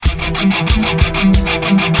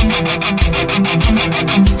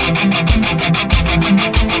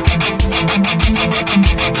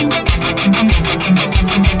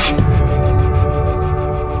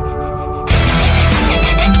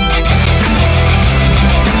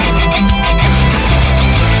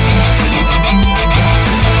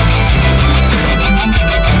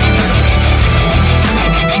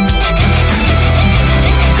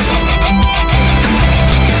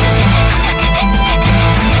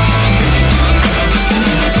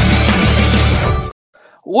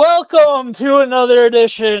Welcome to another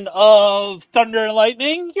edition of Thunder and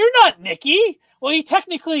Lightning. You're not Nikki. Well, you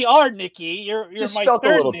technically are Nikki. You're my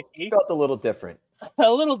third Nikki. Felt a little different. A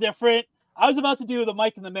little different. I was about to do the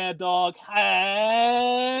Mike and the Mad Dog.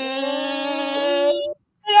 Hey,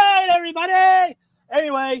 everybody.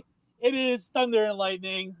 Anyway, it is Thunder and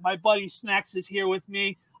Lightning. My buddy Snacks is here with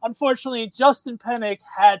me. Unfortunately, Justin Pennick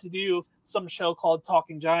had to do some show called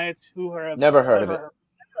Talking Giants. Never heard of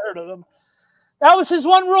them. That was his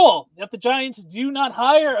one rule. If the Giants do not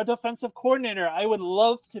hire a defensive coordinator, I would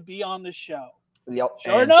love to be on the show. Yep.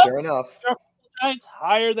 Sure enough, the Giants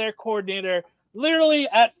hire their coordinator literally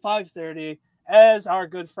at 5:30 as our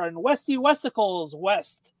good friend Westy Westicles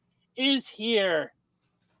West is here.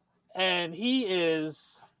 And he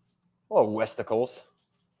is... Oh, Westicles.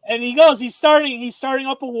 And he goes, he's starting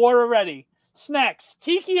up a war already. Snacks,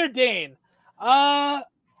 Tiki or Dane?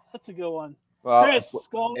 That's a good one. Well, Chris, what's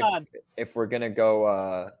going on? If we're going to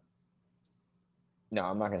go, no,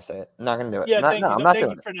 I'm not going to say it. I'm not going to do it. Yeah, thank you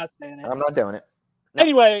for not saying it. I'm not doing it. No.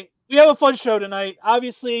 Anyway, we have a fun show tonight.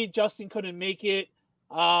 Obviously, Justin couldn't make it.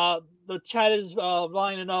 The chat is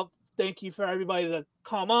lining up. Thank you for everybody that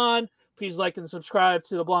come on. Please like and subscribe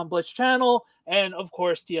to the Blonde Blitz channel. And, of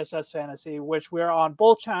course, TSS Fantasy, which we're on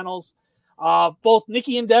both channels. Both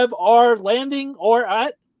Nikki and Deb are landing or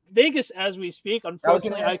at Vegas as we speak.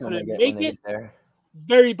 Unfortunately, I couldn't make it.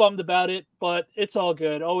 Very bummed about it, but it's all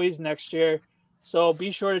good. Always next year. So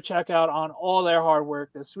be sure to check out on all their hard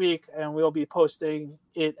work this week, and we'll be posting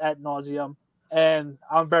it ad nauseum. And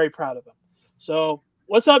I'm very proud of them. So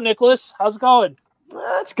what's up, Nicholas? How's it going?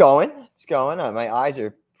 It's going. My eyes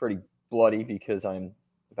are pretty bloody because I'm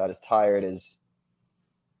about as tired as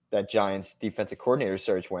that Giants defensive coordinator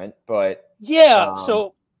search went. But yeah,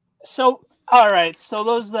 so. All right, so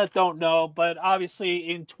those that don't know, but obviously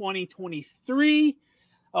in 2023,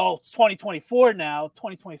 it's 2024 now,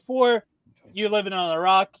 2024, you're living on a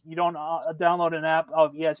rock. You don't download an app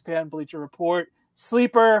of ESPN, Bleacher Report,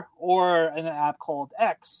 Sleeper, or an app called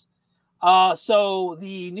X. So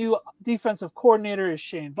the new defensive coordinator is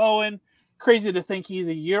Shane Bowen. Crazy to think he's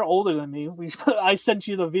a year older than me. I sent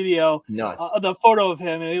you the video, the photo of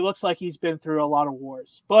him, and it looks like he's been through a lot of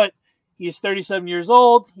wars. But he's 37 years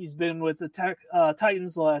old. He's been with the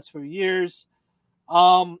Titans the last few years.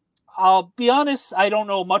 I'll be honest, I don't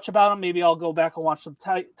know much about him. Maybe I'll go back and watch some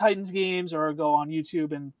Titans games or go on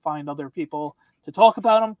YouTube and find other people to talk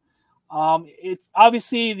about him. It's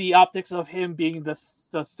obviously the optics of him being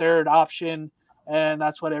the third option, and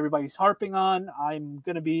that's what everybody's harping on. I'm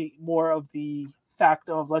going to be more of the fact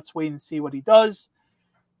of let's wait and see what he does.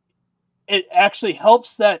 It actually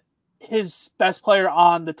helps that his best player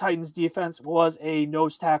on the Titans defense was a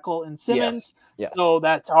nose tackle in Simmons. Yes. So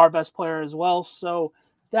that's our best player as well. So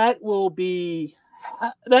that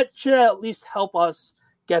should at least help us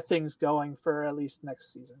get things going for at least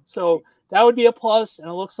next season. So that would be a plus. And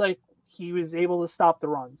it looks like he was able to stop the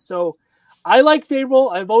run. So I like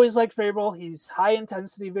Vrabel. I've always liked Vrabel. He's high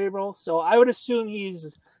intensity Vrabel. So I would assume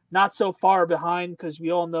he's not so far behind because we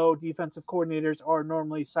all know defensive coordinators are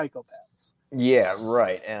normally psychopaths. Yeah,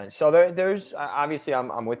 right. And so there's obviously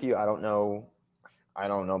I'm with you. I don't know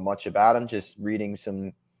much about him. Just reading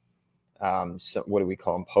some what do we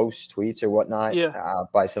call them, posts, tweets, or whatnot,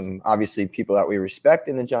 by some obviously people that we respect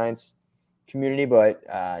in the Giants community. But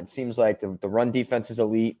it seems like the run defense is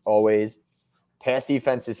elite always. Pass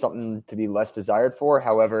defense is something to be less desired for.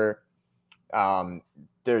 However,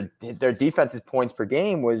 their defense's points per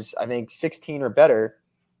game was, I think, 16 or better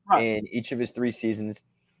in each of his 3 seasons.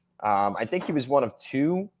 I think he was one of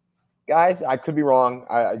 2 guys. I could be wrong.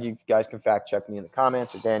 You guys can fact check me in the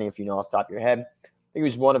comments, or Danny, if you know off the top of your head. I think he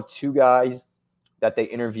was one of 2 guys that they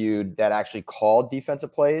interviewed that actually called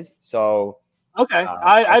defensive plays. So okay,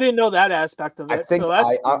 I didn't know that aspect of it.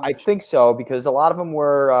 I think so, because a lot of them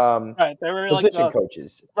were they were position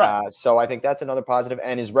coaches. Right. So I think that's another positive.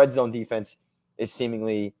 And his red zone defense is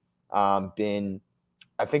seemingly been,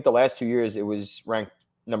 I think the last 2 years it was ranked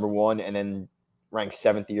number 1 and then ranked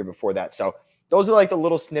 7th the year before that. So those are like the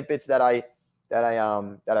little snippets that I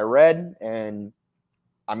read, and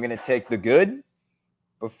I'm going to take the good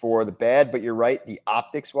before the bad, but you're right. The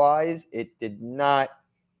optics wise, it did not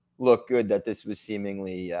look good that this was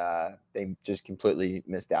seemingly they just completely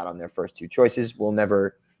missed out on their first two choices. We'll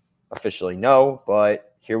never officially know,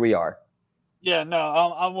 but here we are. Yeah,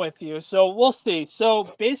 no, I'm with you. So we'll see.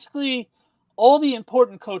 So basically, all the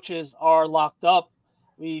important coaches are locked up.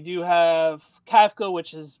 We do have Kafka,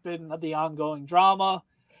 which has been the ongoing drama.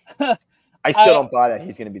 I still don't buy that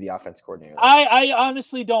he's going to be the offense coordinator. I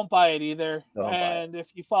honestly don't buy it either. And if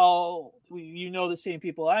you follow, the same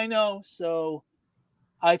people I know, so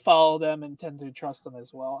I follow them and tend to trust them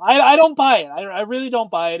as well. I don't buy it. I really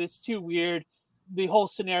don't buy it. It's too weird. The whole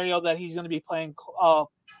scenario that he's going to be playing,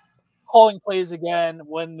 calling plays again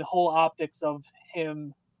when the whole optics of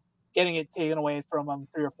him getting it taken away from him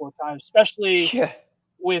 3 or 4 times, especially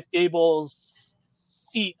with Gable's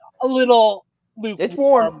seat a little lukewarm. It's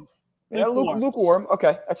warm. Lukewarm.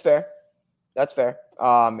 Okay, that's fair. That's fair.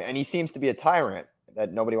 And he seems to be a tyrant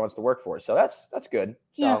that nobody wants to work for. So that's good.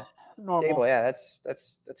 So, yeah, normal. Gable, yeah,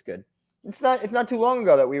 that's good. It's not too long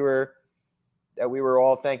ago that we were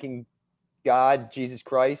all thanking God, Jesus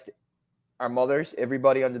Christ, our mothers,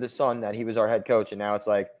 everybody under the sun, that he was our head coach, and now it's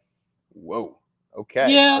like, whoa,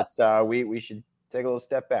 okay, yeah, we should take a little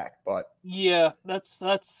step back. But yeah,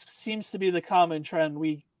 that seems to be the common trend.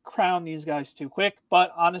 We crown these guys too quick,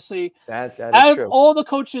 but honestly, that is out true. of all the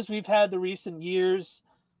coaches we've had the recent years,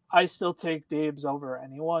 I still take Dabes over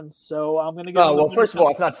anyone. So I'm going to go. Oh, well, first of all,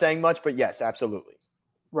 it's not saying much, but yes, absolutely.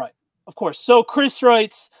 Right, of course. So Chris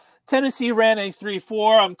writes, Tennessee ran a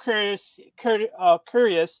 3-4. I'm curious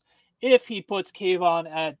if he puts Kayvon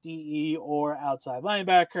at DE or outside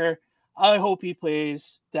linebacker. I hope he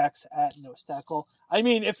plays Dex at nose tackle. I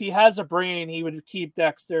mean, if he has a brain, he would keep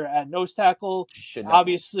Dexter at nose tackle.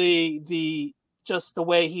 Obviously, the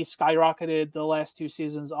way he skyrocketed the last 2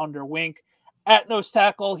 seasons under Wink. At nose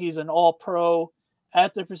tackle, he's an all-pro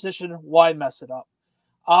at the position. Why mess it up?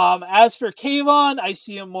 As for Kayvon, I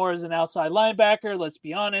see him more as an outside linebacker. Let's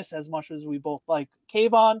be honest, as much as we both like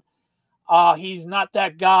Kayvon, he's not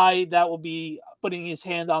that guy that will be putting his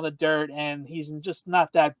hand on the dirt, and he's just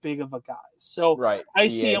not that big of a guy. So I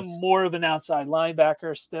see him more of an outside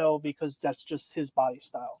linebacker still, because that's just his body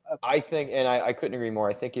style. I think, and I couldn't agree more.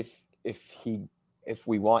 I think if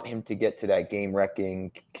we want him to get to that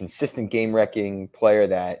consistent game wrecking player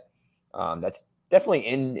that's definitely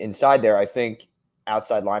inside there, I think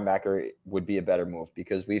outside linebacker would be a better move,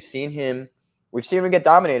 because we've seen him get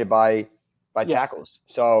dominated by tackles.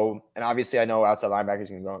 So, and obviously I know outside linebackers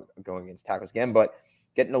can go against tackles again, but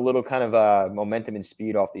getting a little kind of momentum and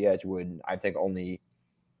speed off the edge would, I think, only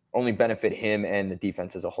benefit him and the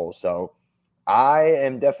defense as a whole. So I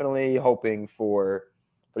am definitely hoping for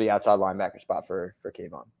the outside linebacker spot for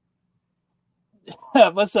Kayvon.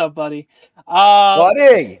 What's up, buddy?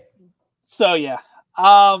 Buddy. So yeah.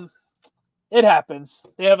 It happens.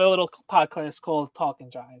 They have a little podcast called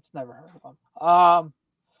Talking Giants. Never heard of them.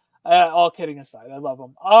 All kidding aside, I love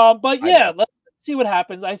them. But yeah, let's see what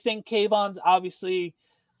happens. I think Kayvon's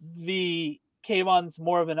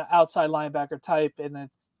more of an outside linebacker type, and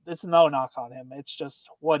it's no knock on him. It's just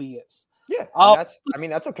what he is. Yeah, that's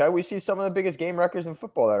okay. We see some of the biggest game wreckers in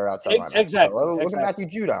football that are outside linebackers. Exactly. So look at Matthew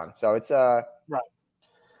Judon. So it's right.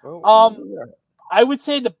 I would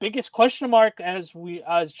say the biggest question mark as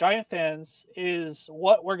Giant fans is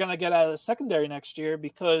what we're gonna get out of the secondary next year,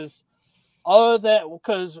 because all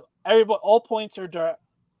points are.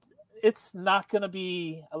 It's not gonna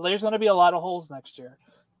be. There's gonna be a lot of holes next year.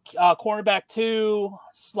 Cornerback 2,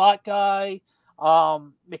 slot guy.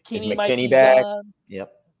 McKinney might be back. Done.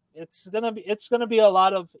 Yep. It's gonna be a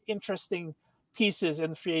lot of interesting pieces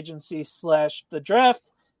in free agency / the draft,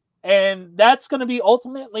 and that's gonna be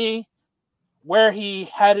ultimately where he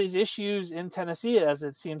had his issues in Tennessee, as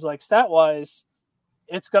it seems like stat-wise.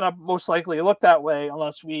 It's going to most likely look that way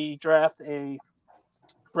unless we draft a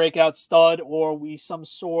breakout stud or we some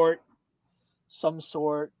sort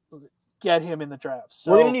get him in the draft.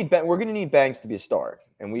 So we're gonna need Banks to be a star,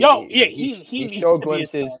 and he showed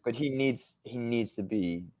glimpses, but he needs to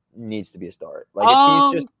be a star.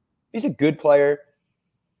 Like if he's a good player.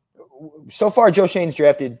 So far, Joe Shane's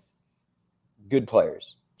drafted good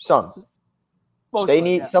players. Some of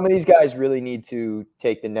these guys really need to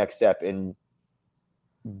take the next step and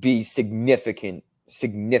be significant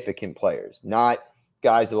players, not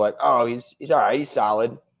guys that are like, oh, he's all right, he's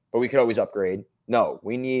solid, but we could always upgrade. No,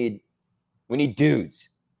 we need dudes.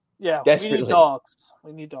 Yeah, desperately.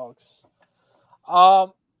 We need dogs. Yeah.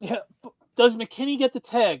 Does McKinney get the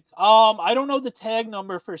tag? I don't know the tag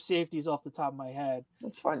number for safeties off the top of my head.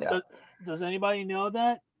 Let's find out. Does anybody know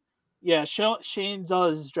that? Yeah, Shane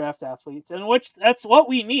does draft athletes, and that's what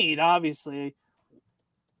we need, obviously.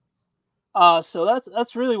 So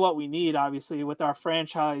that's really what we need, obviously, with our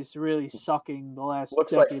franchise really sucking the last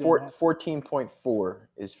Looks decade. like 14.4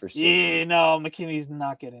 is for safety. Yeah, no, McKinney's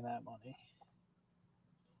not getting that money.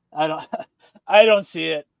 I don't see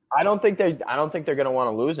it. I don't think they're going to want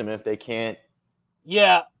to lose him if they can't.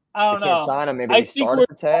 Yeah, I don't know. Can't sign him. Maybe they start at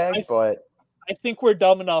the tag, but I think we're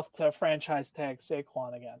dumb enough to franchise tag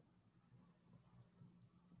Saquon again.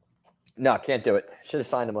 No, can't do it. Should have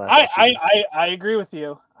signed him last season. I agree with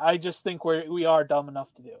you. I just think we are dumb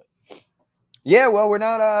enough to do it. Yeah, well, we're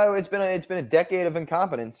not. It's been a decade of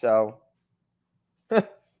incompetence, so we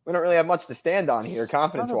don't really have much to stand on here,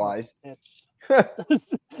 confidence wise.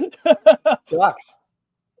 Sucks.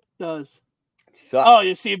 Does. Sucks. Oh,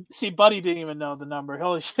 you see, Buddy didn't even know the number.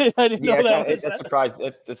 Holy shit, I didn't know that.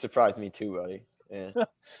 That surprised me too, buddy. Yeah.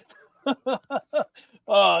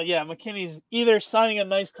 Oh yeah, McKinney's either signing a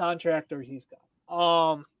nice contract or he's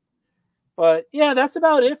gone. But yeah, that's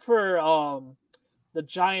about it for the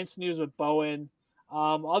Giants news with Bowen.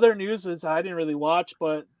 Other news was I didn't really watch,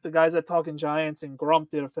 but the guys at Talking Giants and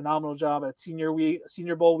Grump did a phenomenal job at Senior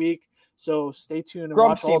Bowl week. So stay tuned and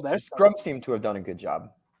watch all that. Grump seemed to have done a good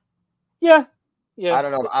job. Yeah. I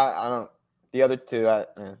don't know. I don't. The other two.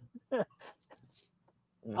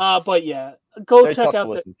 But yeah, go They're check tough out to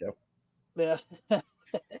listen to. Yeah.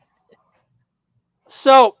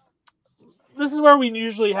 So this is where we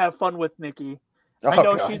usually have fun with Nikki. I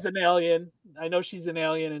know she's an alien. I know she's an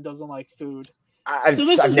alien and doesn't like food. I've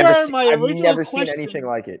never seen anything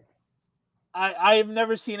like it. I've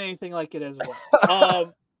never seen anything like it as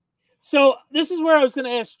well. So this is where I was going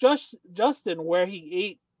to ask Justin where he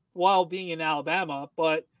ate while being in Alabama,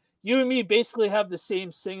 but you and me basically have the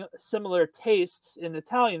same similar tastes in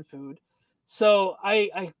Italian food. So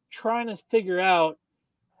I'm trying to figure out,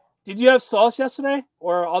 did you have sauce yesterday,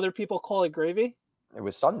 or other people call it gravy? It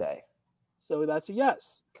was Sunday. So that's a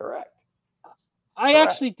yes. Correct. I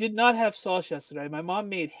actually did not have sauce yesterday. My mom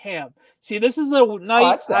made ham. See, this is the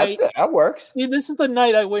night. That works. See, this is the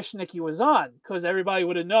night I wish Nikki was on, because everybody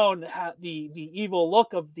would have known the evil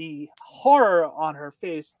look of the horror on her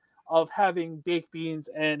face of having baked beans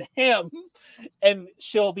and ham. And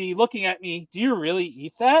she'll be looking at me, do you really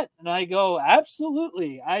eat that? And I go,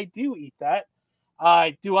 absolutely, I do eat that.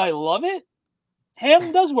 Do I love it?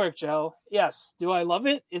 Ham does work, Joe. Yes. Do I love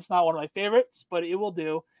it? It's not one of my favorites, but it will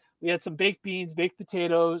do. We had some baked beans, baked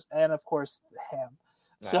potatoes, and of course ham.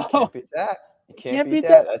 You can't beat that. You can't beat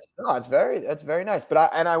that. That's very nice. But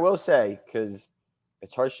I will say, because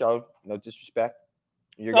it's her show, no disrespect.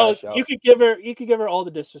 Your guys' show. You could give her all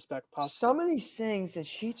the disrespect possible. Some of these things that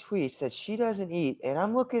she tweets that she doesn't eat, and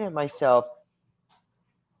I'm looking at myself.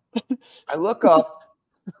 I look up.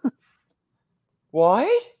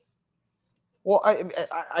 What? Well,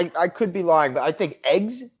 I could be lying, but I think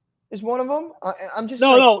eggs is one of them. I'm just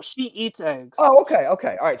no. She eats eggs. Oh, okay. All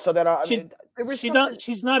right. So then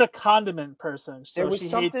she's not a condiment person. So there was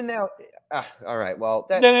something now. All right. Well,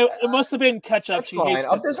 then it must have been ketchup. That's fine.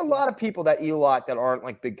 There's a lot of people that eat a lot that aren't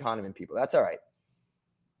like big condiment people. That's all right.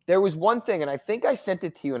 There was one thing, and I think I sent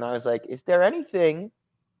it to you, and I was like, "Is there anything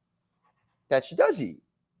that she does eat?"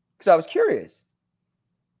 Because I was curious.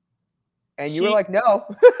 And you were like, no.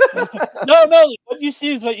 No. What you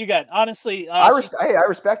see is what you get. Honestly. I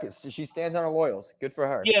respect it. She stands on her loyals. Good for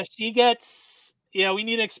her. Yeah, she gets – yeah, we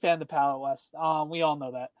need to expand the palate, West. We all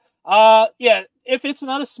know that. Yeah, if it's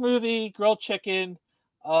not a smoothie, grilled chicken,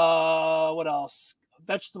 what else?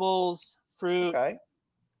 Vegetables, fruit. Okay.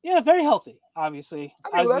 Yeah, very healthy, obviously.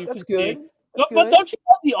 That's good. But don't you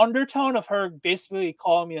have the undertone of her basically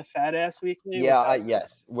calling me a fat ass weekly? Yeah,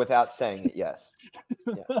 yes. Without saying it, yes.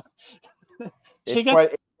 Yes. It's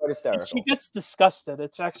quite hysterical. She gets disgusted.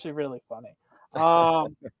 It's actually really funny.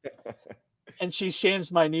 And she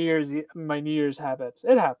shames my New Year's habits.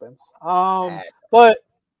 It happens. But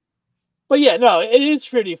yeah, no, it is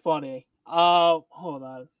pretty funny. Hold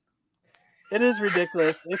on. It is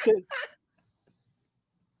ridiculous.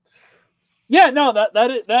 Yeah, no,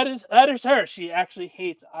 that is her. She actually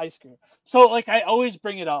hates ice cream. So like I always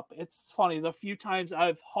bring it up. It's funny. The few times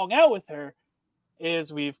I've hung out with her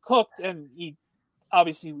is we've cooked and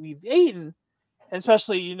obviously we've eaten,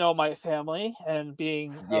 especially my family and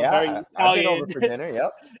being very Italian. I've been over for dinner.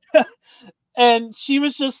 Yep. And she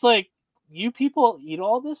was just like, "You people eat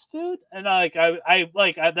all this food?" And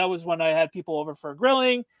that was when I had people over for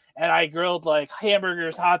grilling, and I grilled like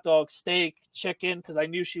hamburgers, hot dogs, steak, chicken, because I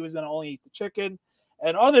knew she was going to only eat the chicken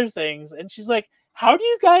and other things. And she's like, "How do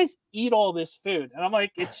you guys eat all this food?" And I'm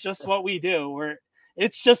like, "It's just what we do.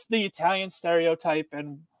 It's just the Italian stereotype,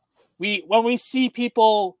 and when we see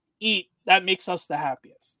people eat, that makes us the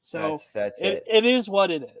happiest. So that's it is what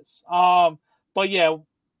it is." But yeah,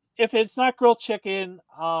 if it's not grilled chicken,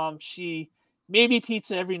 she maybe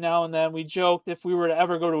pizza every now and then. We joked if we were to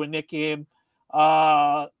ever go to a Knick game,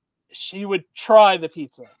 she would try the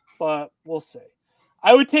pizza, but we'll see.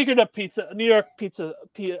 I would take her to New York Pizza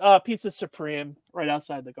Supreme right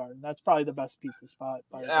outside the Garden. That's probably the best pizza spot.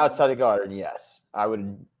 Outside the Garden, yes, I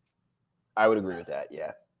would agree with that.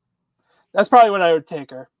 Yeah, that's probably what I would take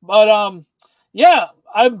her. But yeah,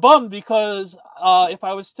 I'm bummed because if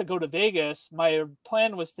I was to go to Vegas, my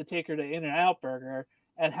plan was to take her to In-N-Out Burger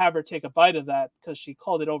and have her take a bite of that because she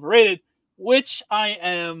called it overrated, which I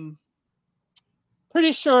am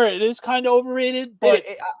pretty sure it is kind of overrated. But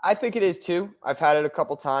I think it is too. I've had it a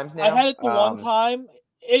couple times now. I had it the one time.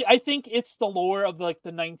 I think it's the lore of like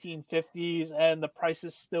the 1950s and the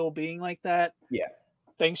prices still being like that. Yeah.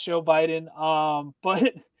 Thanks, Joe Biden.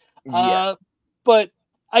 But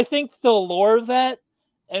I think the lore of that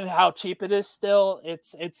and how cheap it is still,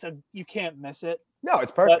 you can't miss it. No,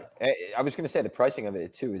 it's perfect. But I was going to say the pricing of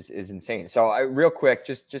it too is insane. So real quick,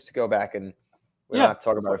 just to go back, and we don't have to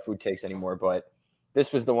talk about our food takes anymore, but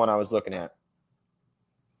this was the one I was looking at.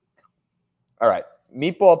 All right.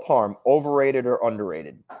 Meatball parm, overrated or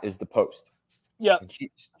underrated, is the post. Yeah.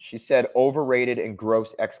 She said overrated and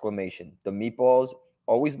gross exclamation. The meatballs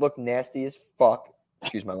always look nasty as fuck.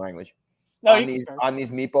 Excuse my language. On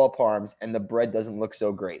these meatball parms, and the bread doesn't look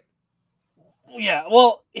so great. Yeah,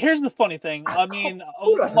 well, here's the funny thing. I mean,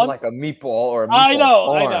 who doesn't like a meatball or a meatball I know.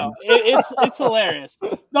 parm? It's hilarious.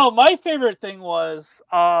 No, my favorite thing was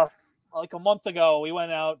like a month ago we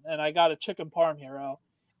went out and I got a chicken parm hero,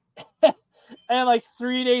 and like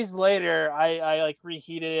 3 days later I like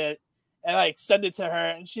reheated it and like sent it to her,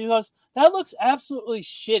 and she goes, "That looks absolutely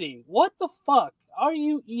shitty. What the fuck are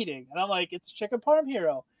you eating?" And I'm like, "It's chicken parm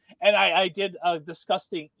hero." And I did a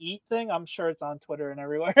disgusting eat thing. I'm sure it's on Twitter and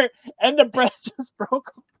everywhere. And the bread just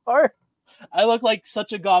broke apart. I look like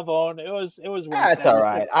such a gavone. It was weird. That's all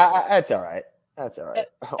right. That's all right. That's all right.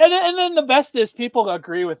 And then the best is people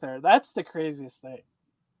agree with her. That's the craziest thing.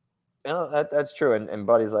 No, that's true. And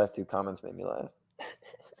Buddy's last two comments made me laugh.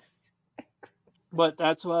 But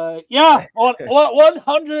that's why, yeah,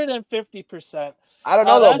 150%. I don't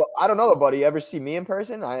know though. I don't know, Buddy. You ever see me in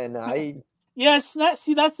person? I. Yeah,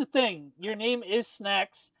 see, that's the thing. Your name is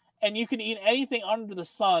Snacks, and you can eat anything under the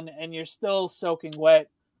sun, and you're still soaking wet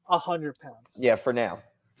 100 pounds. Yeah, for now.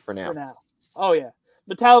 Oh, yeah.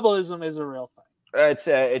 Metabolism is a real thing.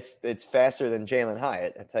 It's faster than Jalen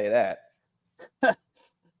Hyatt, I'll tell you that. That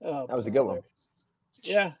was a good one.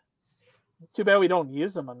 Yeah. Too bad we don't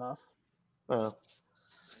use them enough. Well.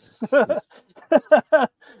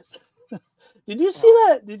 Did you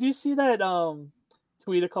see that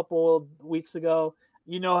tweet a couple of weeks ago?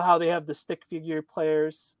 You know how they have the stick figure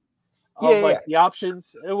players the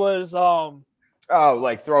options. It was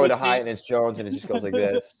like throw it to Hyatt and it's Jones and it just goes like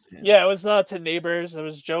this. Yeah, it was to Neighbors. It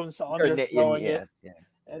was Jones underthrowing it. Yeah.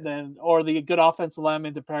 And then or the good offensive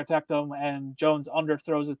lineman to protect them, and Jones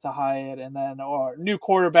underthrows it to Hyatt, and then or new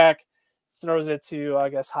quarterback throws it to I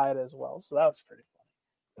guess Hyatt as well. So that was pretty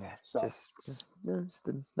funny. Yeah, so just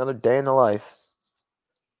another day in the life.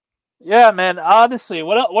 Yeah, man. Honestly,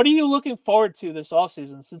 what are you looking forward to this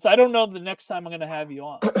offseason? Since I don't know the next time I'm going to have you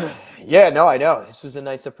on. Yeah, no, I know. This was a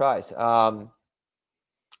nice surprise. So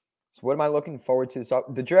what am I looking forward to? So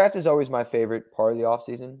the draft is always my favorite part of the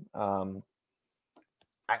offseason. I'm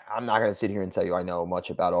not going to sit here and tell you I know much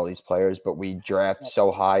about all these players, but we draft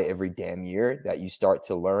so high every damn year that you start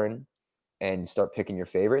to learn and start picking your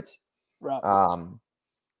favorites. Right.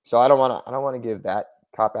 So I don't want to give that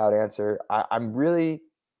cop-out answer. I'm really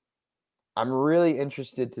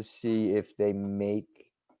interested to see if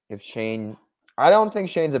Shane. I don't think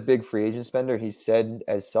Shane's a big free agent spender. He said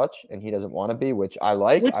as such, and he doesn't want to be, which I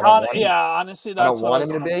like. Honestly, that's I don't want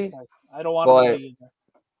him to be. I don't want him to be either.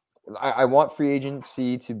 I want free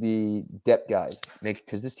agency to be depth guys,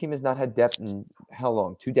 because this team has not had depth in how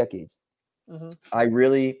long? 2 decades. Mm-hmm. I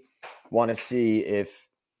really want to see if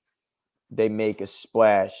they make a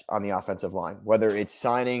splash on the offensive line, whether it's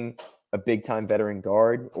signing a big-time veteran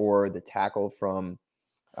guard or the tackle from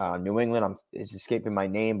New England. It's escaping my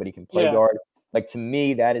name, but he can play guard. Like, to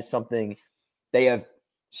me, that is something they have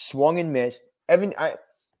swung and missed. Evan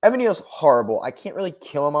Neal's horrible. I can't really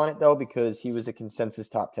kill him on it, though, because he was a consensus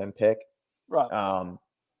top 10 pick. Right.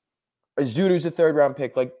 Zudu's a third-round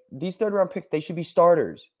pick. Like, these third-round picks, they should be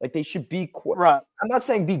starters. Like, they should be right. I'm not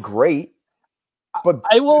saying be great, but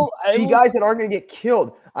be guys that aren't going to get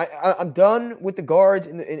killed. I'm done with the guards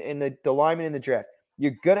and the linemen in the draft.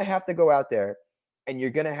 You're going to have to go out there, and you're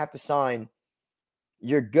going to have to sign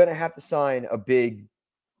a big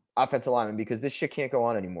offensive lineman, because this shit can't go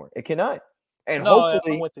on anymore. It cannot. And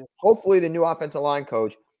hopefully the new offensive line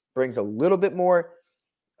coach brings a little bit more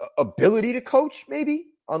ability to coach, maybe,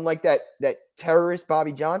 unlike that terrorist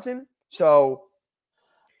Bobby Johnson. So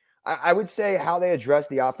I would say how they address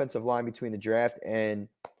the offensive line between the draft and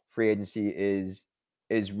free agency is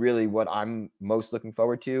really what I'm most looking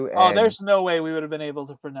forward to. And there's no way we would have been able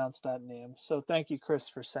to pronounce that name. So thank you, Chris,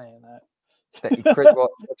 for saying that. Chris, well,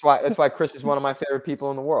 that's why Chris is one of my favorite people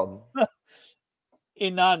in the world.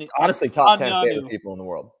 Inanu. Honestly, top 10 favorite people in the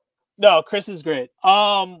world. No, Chris is great.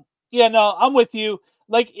 Yeah, no, I'm with you.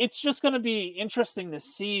 Like, it's just going to be interesting to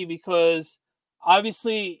see because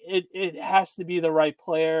obviously it has to be the right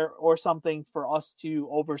player or something for us to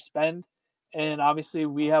overspend. And obviously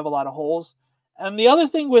we have a lot of holes. And the other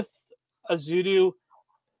thing with Azudu,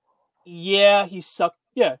 yeah, he sucked.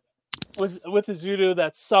 Yeah, with Azudu,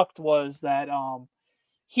 that sucked was that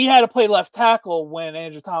he had to play left tackle when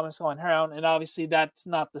Andrew Thomas went around, and obviously that's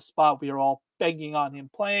not the spot we were all begging on him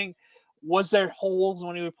playing. Was there holes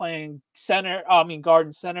when he was playing guard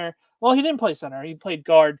and center? Well, he didn't play center. He played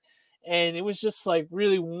guard, and it was just like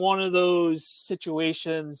really one of those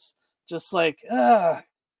situations, just like,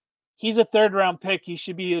 he's a third-round pick. He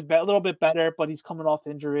should be a little bit better, but he's coming off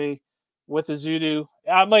injury with Azudu.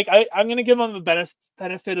 I'm like, I'm going to give him the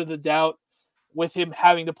benefit of the doubt with him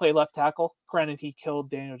having to play left tackle. Granted, he killed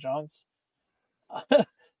Daniel Jones.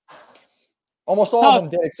 Almost all of them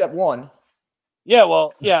did, except one. Yeah,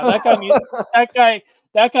 well, yeah,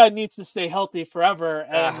 that guy needs to stay healthy forever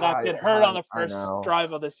and not get hurt on the first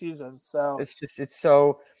drive of the season. So it's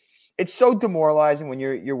so demoralizing when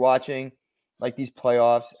you're watching like these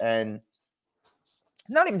playoffs, and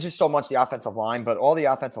not even just so much the offensive line, but all the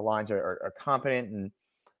offensive lines are competent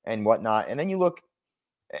and whatnot. And then you look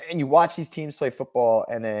and you watch these teams play football,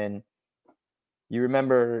 and then you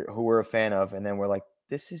remember who we're a fan of, and then we're like,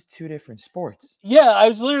 this is two different sports. Yeah, I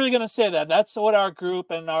was literally going to say that. That's what our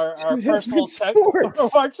group and our personal are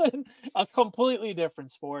watching, a completely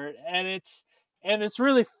different sport. And it's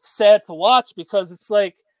really sad to watch because it's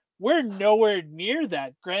like we're nowhere near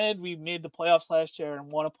that. Granted, we made the playoffs last year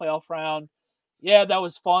and won a playoff round. Yeah, that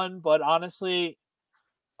was fun, but honestly,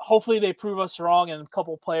 hopefully they prove us wrong and a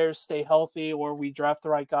couple players stay healthy, or we draft the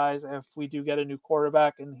right guys if we do get a new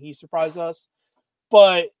quarterback and he surprises us.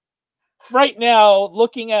 But right now,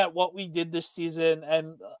 looking at what we did this season,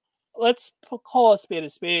 and let's call a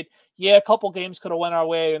spade. Yeah, a couple games could have went our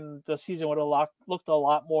way and the season would have looked a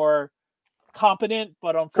lot more competent,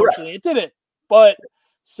 but unfortunately it didn't. But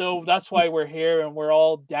so that's why we're here and we're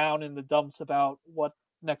all down in the dumps about what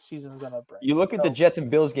next season is going to bring. You look at the Jets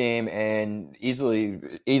and Bills game, and easily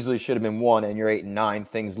should have been won, and you're 8-9.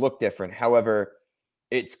 Things look different. However,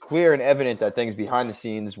 it's clear and evident that things behind the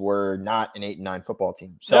scenes were not an 8-9 football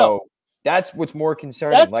team. So that's what's more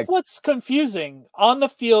concerning. That's what's confusing. On the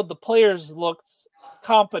field, the players looked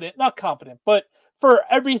not competent, but for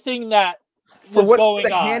everything that was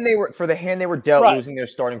going on. For the hand they were dealt, losing their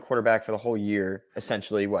starting quarterback for the whole year,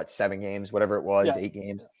 essentially, 7 games, whatever it was, 8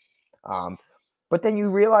 games. But then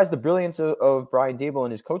you realize the brilliance of Brian Daboll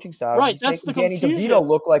and his coaching style. Right, that's the Danny confusion. DeVito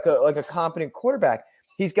look like a competent quarterback.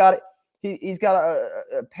 He's got a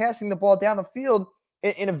passing the ball down the field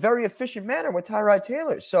in a very efficient manner with Tyrod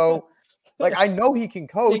Taylor. So, I know he can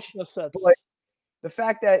coach. Makes no sense. But the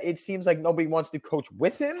fact that it seems like nobody wants to coach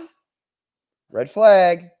with him, red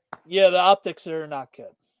flag. Yeah, the optics are not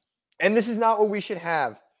good. And this is not what we should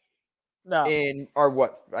have. No. In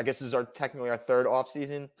our I guess this is technically our third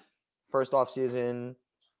offseason. First offseason,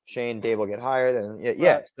 Shane Daboll get hired,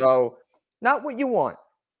 and so not what you want.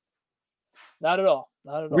 Not at all.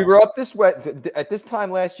 We were up this way at this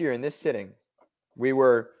time last year in this sitting. We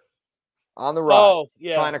were on the rise,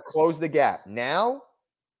 trying to close the gap. Now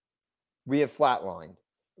we have flatlined.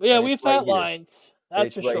 Yeah, we have flatlined.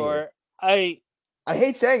 That's for sure. I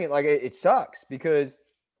hate saying it, it sucks because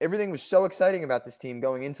everything was so exciting about this team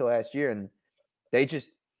going into last year, and they just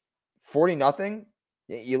 40-0.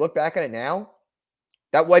 You look back at it now,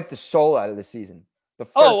 that wiped the soul out of the season.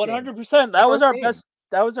 100%. That was our best.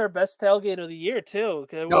 That was our best tailgate of the year too.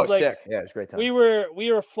 Sick. Yeah, it was a great time. We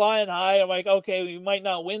were flying high. I'm like, okay, we might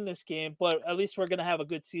not win this game, but at least we're gonna have a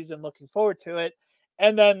good season. Looking forward to it.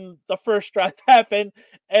 And then the first drive happened,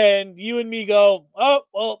 and you and me go, oh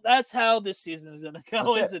well, that's how this season is gonna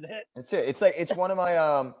go, isn't it? That's it. It's one of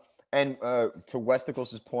my and to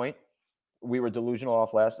Westicles' point. We were delusional off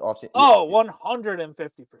season.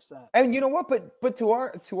 150%. And you know what? But to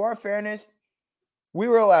our fairness, we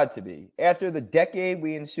were allowed to be. After the decade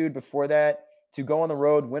we ensued before that, to go on the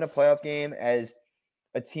road, win a playoff game as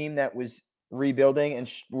a team that was rebuilding,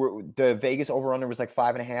 and the Vegas over-under was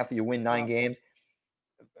 5.5. You win 9 games.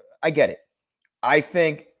 I get it. I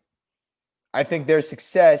think their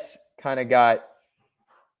success kind of got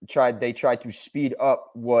tried to speed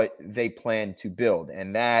up what they planned to build,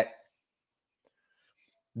 and that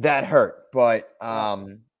hurt. But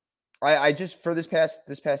I just, for this past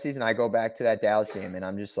season, I go back to that Dallas game, and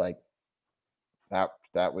I'm just like, that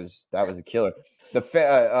was a killer. The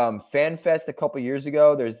Fan Fest a couple years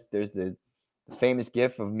ago, there's the famous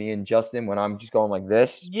gif of me and Justin when I'm just going like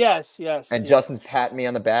this. Yes. And Justin's patting me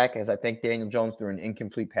on the back as I think Daniel Jones threw an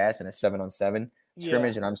incomplete pass in a 7-on-7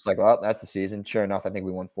 scrimmage, and I'm just like, well, that's the season. Sure enough, I think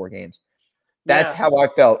we won 4 games. That's how I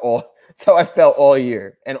felt all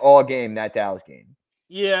year and all game, that Dallas game.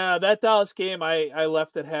 Yeah, that Dallas game, I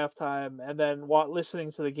left at halftime, and then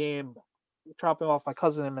listening to the game, dropping off my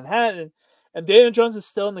cousin in Manhattan, and Daniel Jones is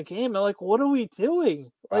still in the game. I'm like, what are we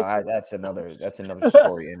doing? Like, that's another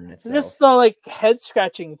story in itself. Just the head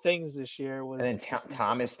scratching things this year was. And then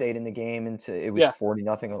Thomas stayed in the game until it was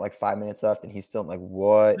 40-0 with like 5 minutes left, and he's still like,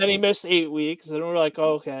 what? Then he missed 8 weeks, and we're like,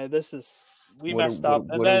 okay, we messed up.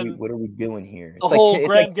 What are we doing here? It's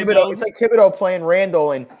like Thibodeau playing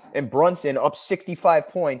Randall and Brunson up 65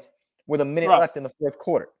 points with a minute left in the fourth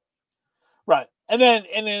quarter. Right. And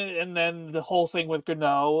then the whole thing with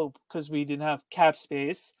Gano, because we didn't have cap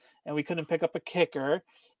space and we couldn't pick up a kicker.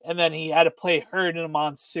 And then he had to play hurt in a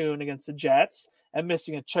monsoon against the Jets and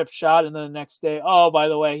missing a chip shot. And then the next day, oh, by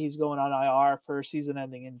the way, he's going on IR for a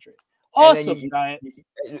season-ending injury. Awesome, Giants.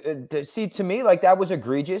 See, to me, like, that was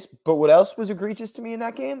egregious. But what else was egregious to me in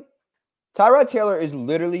that game? Tyrod Taylor is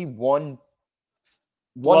literally one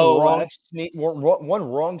wrong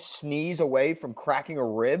sneeze away from cracking a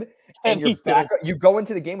rib, and you go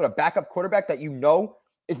into the game with a backup quarterback that you know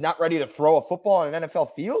is not ready to throw a football on an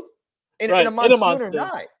NFL field in a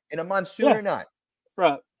monsoon or not.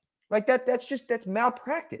 Right. Like that's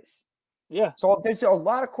malpractice. Yeah. So there's a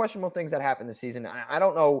lot of questionable things that happened this season. I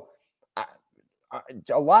don't know.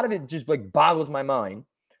 A lot of it just like boggles my mind.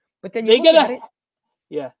 But then you look at it.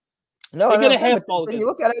 Yeah. No, when you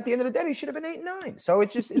look at it at the end of the day, he should have been 8-9. So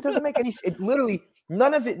it doesn't make any. It literally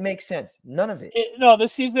none of it makes sense. None of it.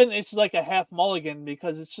 This season it's like a half mulligan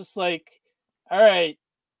because it's just like, all right,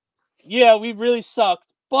 yeah, we really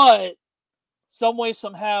sucked, but some way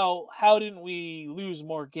somehow, how didn't we lose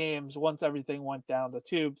more games once everything went down the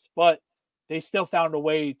tubes? But they still found a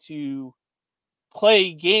way to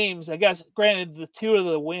play games. I guess, granted, the 2 of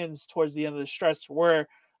the wins towards the end of the stretch were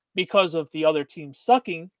because of the other team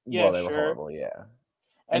sucking. Yeah, well, they were horrible, yeah.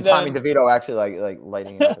 And Tommy DeVito actually like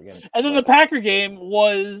lighting it up again. And then the Packer game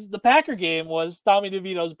was Tommy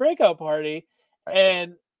DeVito's breakout party.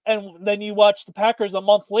 And then you watch the Packers a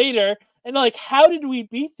month later and like, how did we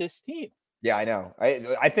beat this team? Yeah, I know.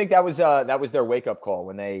 I think that was their wake up call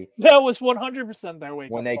when they. That was 100% their wake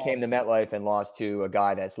up when they came to MetLife and lost to a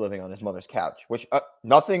guy that's living on his mother's couch. Which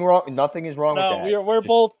nothing wrong. Nothing is wrong with that.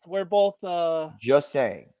 We're both. Just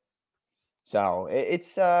saying. So it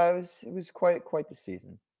was quite the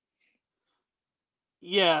season.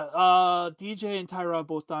 Yeah, DJ and Tyrod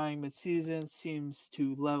both dying mid-season seems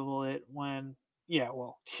to level it when. Yeah,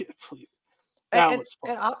 well, please. That was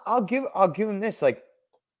fun. And I'll give him this. Like,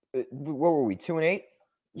 what were we, 2-8?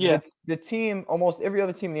 Yeah. The team, almost every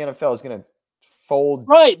other team in the NFL is going to fold.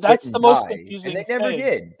 Right, that's the most confusing. And they never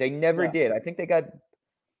did. They never did. I think they got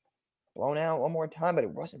blown out one more time, but it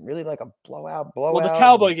wasn't really like a blowout. Well, the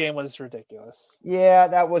Cowboy game was ridiculous. Yeah,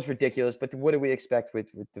 that was ridiculous. But what do we expect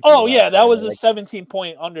with the? Oh yeah, that was a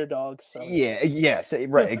 17-point underdog. So. Yeah. Yes.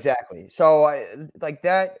 Right. Exactly. So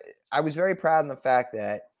I was very proud of the fact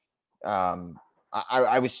that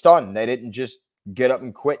I was stunned. They didn't just get up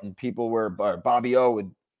and quit, and people were Bobby O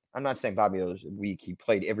would. I'm not saying Bobby O's weak. He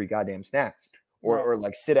played every goddamn snap, or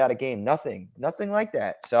like sit out a game. Nothing like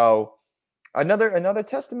that. So. Another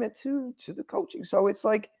testament to the coaching. So it's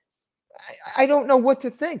like I don't know what to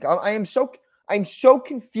think. I'm so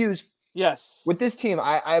confused. Yes, with this team,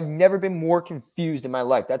 I've never been more confused in my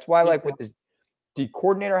life. That's why, with this the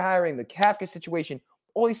coordinator hiring, the Kafka situation,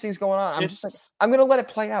 all these things going on, I'm just like I'm gonna let it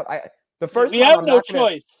play out. We have no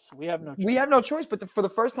choice. We have no choice. But for the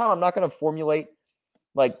first time, I'm not gonna formulate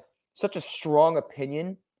like such a strong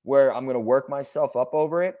opinion where I'm gonna work myself up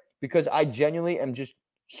over it because I genuinely am just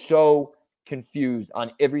so confused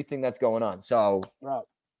on everything that's going on. So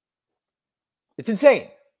it's insane.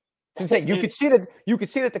 It's insane. You could see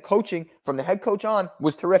that the coaching from the head coach on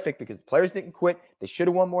was terrific because the players didn't quit. They should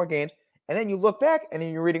have won more games. And then you look back and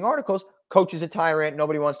then you're reading articles. Coach is a tyrant.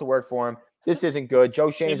 Nobody wants to work for him. This isn't good. Joe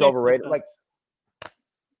Shane is overrated. Like,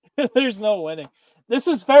 there's no winning. This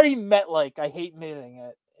is very Met-like. I hate admitting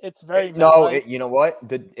it. It's very you know what?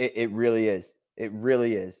 It really is. It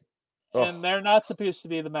really is. And they're not supposed to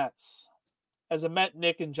be the Mets. As a Met,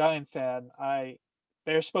 Nick, and Giant fan,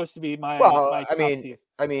 they're supposed to be my. Well,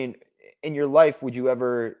 I mean, in your life, would you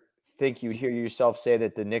ever think you'd hear yourself say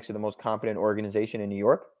that the Knicks are the most competent organization in New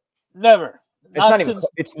York? Never.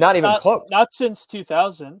 It's not even close. Not since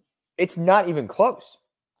 2000. It's not even close.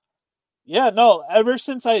 Yeah, no. Ever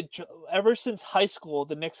since high school,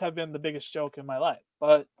 the Knicks have been the biggest joke in my life.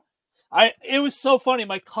 But it was so funny.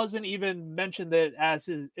 My cousin even mentioned it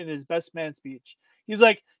in his best man speech. He's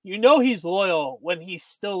like, he's loyal when he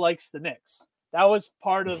still likes the Knicks. That was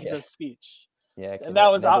part of the speech. Yeah, and that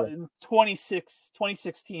was out in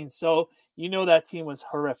 2016. So that team was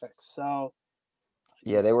horrific. So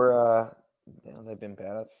yeah, they were. They've been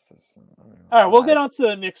bad. All right, we'll get on to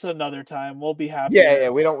the Knicks another time. We'll be happy. Yeah.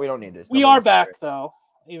 We don't need this. We are back though,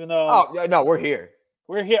 even though. Oh no, we're here.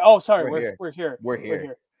 We're here. Oh, sorry, we're here. We're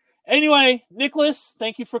here. Anyway, Nicholas,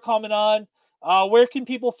 thank you for coming on. Where can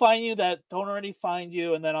people find you that don't already find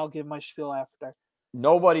you? And then I'll give my spiel after.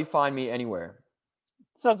 Nobody find me anywhere.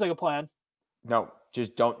 Sounds like a plan. No,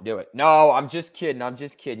 just don't do it. No, I'm just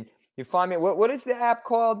kidding. You find me. What is the app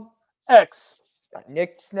called? X.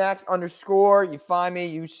 NIcky Sncaks _ You find me.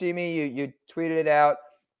 You see me. You tweeted it out.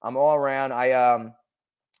 I'm all around.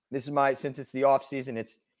 This is since it's the off season.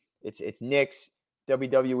 It's Knicks,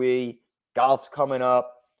 WWE, golf's coming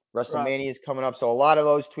up, WrestleMania is coming up. So a lot of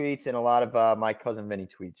those tweets and a lot of my cousin Vinny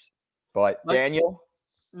tweets. But Daniel,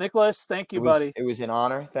 Nicholas, thank you, buddy. It was an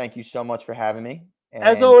honor. Thank you so much for having me. And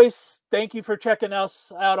as always, thank you for checking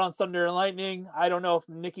us out on Thunder and Lightning. I don't know if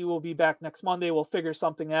Nikki will be back next Monday. We'll figure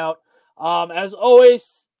something out. As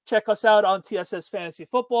always, check us out on TSS Fantasy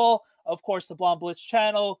Football, of course, the Blonde Blitz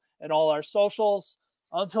channel, and all our socials.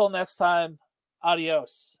 Until next time,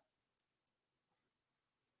 adios.